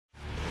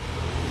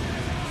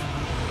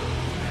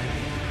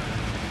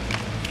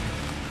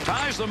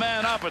ties the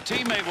man up. A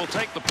teammate will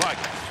take the puck.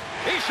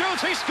 He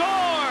shoots. He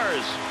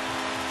scores.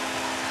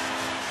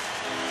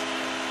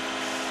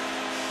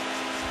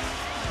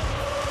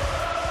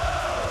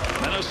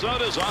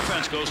 Minnesota's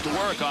offense goes to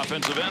work.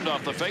 Offensive end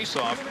off the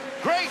faceoff.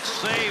 Great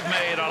save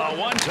made on a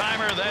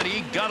one-timer that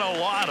he got a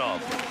lot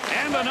of.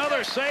 And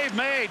another save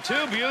made.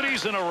 Two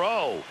beauties in a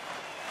row.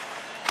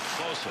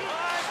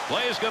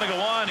 Play is going to go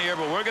on here,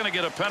 but we're going to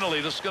get a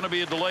penalty. This is going to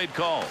be a delayed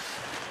call.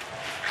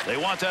 They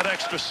want that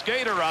extra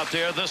skater out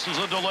there. This is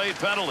a delayed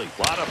penalty.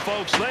 A lot of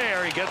folks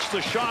there. He gets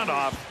the shot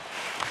off.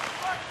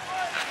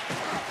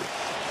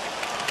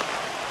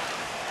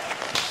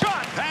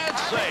 Shot, pad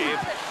save.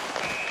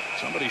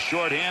 Somebody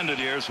short-handed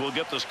here, so we'll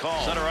get this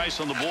call. Center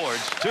ice on the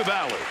boards. To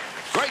Ballard.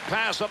 Great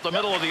pass up the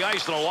middle of the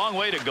ice and a long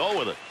way to go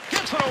with it.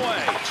 Gets it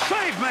away.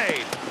 Save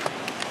made.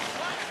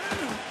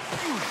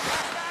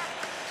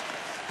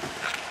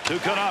 To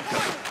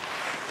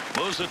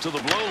Konopka. Moves it to the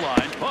blue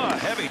line. Oh, a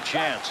heavy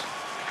chance.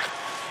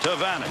 To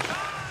Vanek.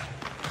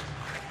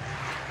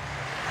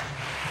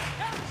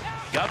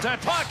 Got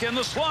that puck in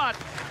the slot.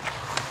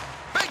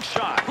 Big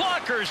shot.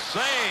 Blocker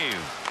save.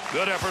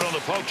 Good effort on the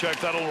poke check.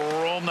 That'll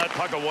roam that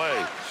puck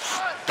away.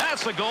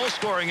 That's the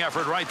goal-scoring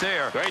effort right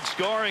there. Great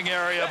scoring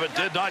area, but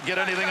did not get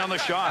anything on the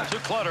shot. To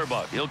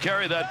Clutterbuck. He'll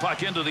carry that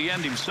puck into the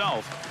end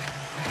himself.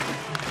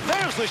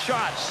 There's the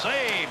shot.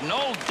 Save.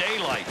 No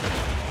daylight.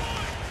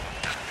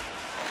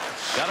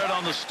 Got it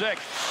on the stick.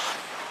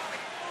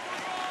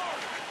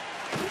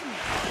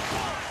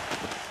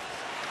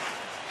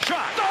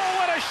 Shot. Oh,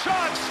 what a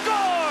shot.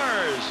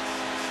 Scores!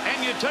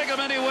 And you take them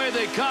any way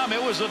they come.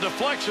 It was a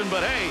deflection,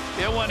 but hey,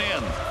 it went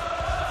in.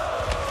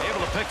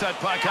 Able to pick that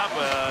puck up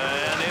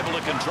and able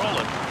to control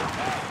it.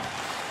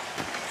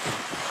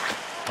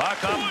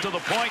 Puck up to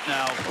the point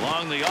now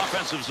along the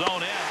offensive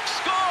zone end.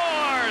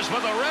 Scores!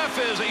 But the ref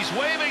he's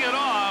waving it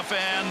off,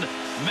 and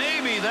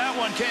maybe that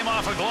one came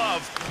off a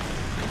glove.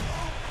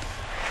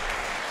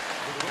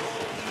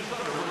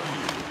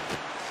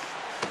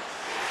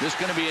 This is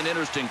going to be an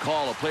interesting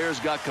call. A player's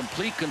got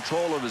complete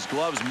control of his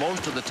gloves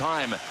most of the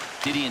time.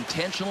 Did he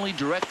intentionally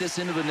direct this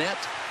into the net?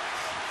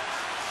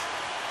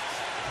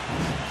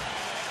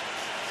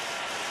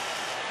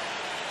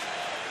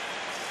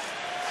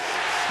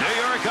 New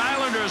York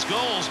Islanders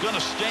goal is going to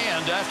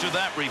stand after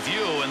that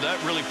review, and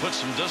that really puts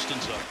some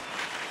distance up.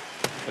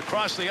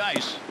 Across the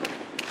ice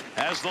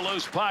has the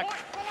loose puck.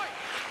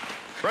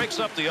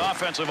 Breaks up the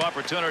offensive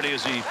opportunity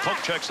as he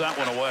poke checks that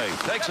one away.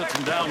 Takes it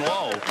from down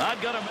low.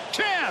 Not got a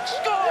chance.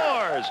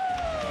 Scores!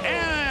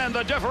 And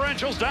the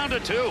differential's down to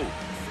 2.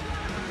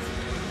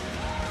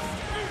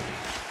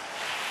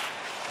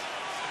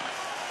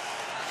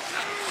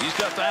 He's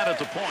got that at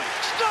the point.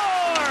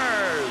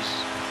 Scores!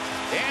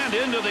 And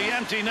into the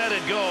empty net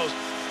it goes.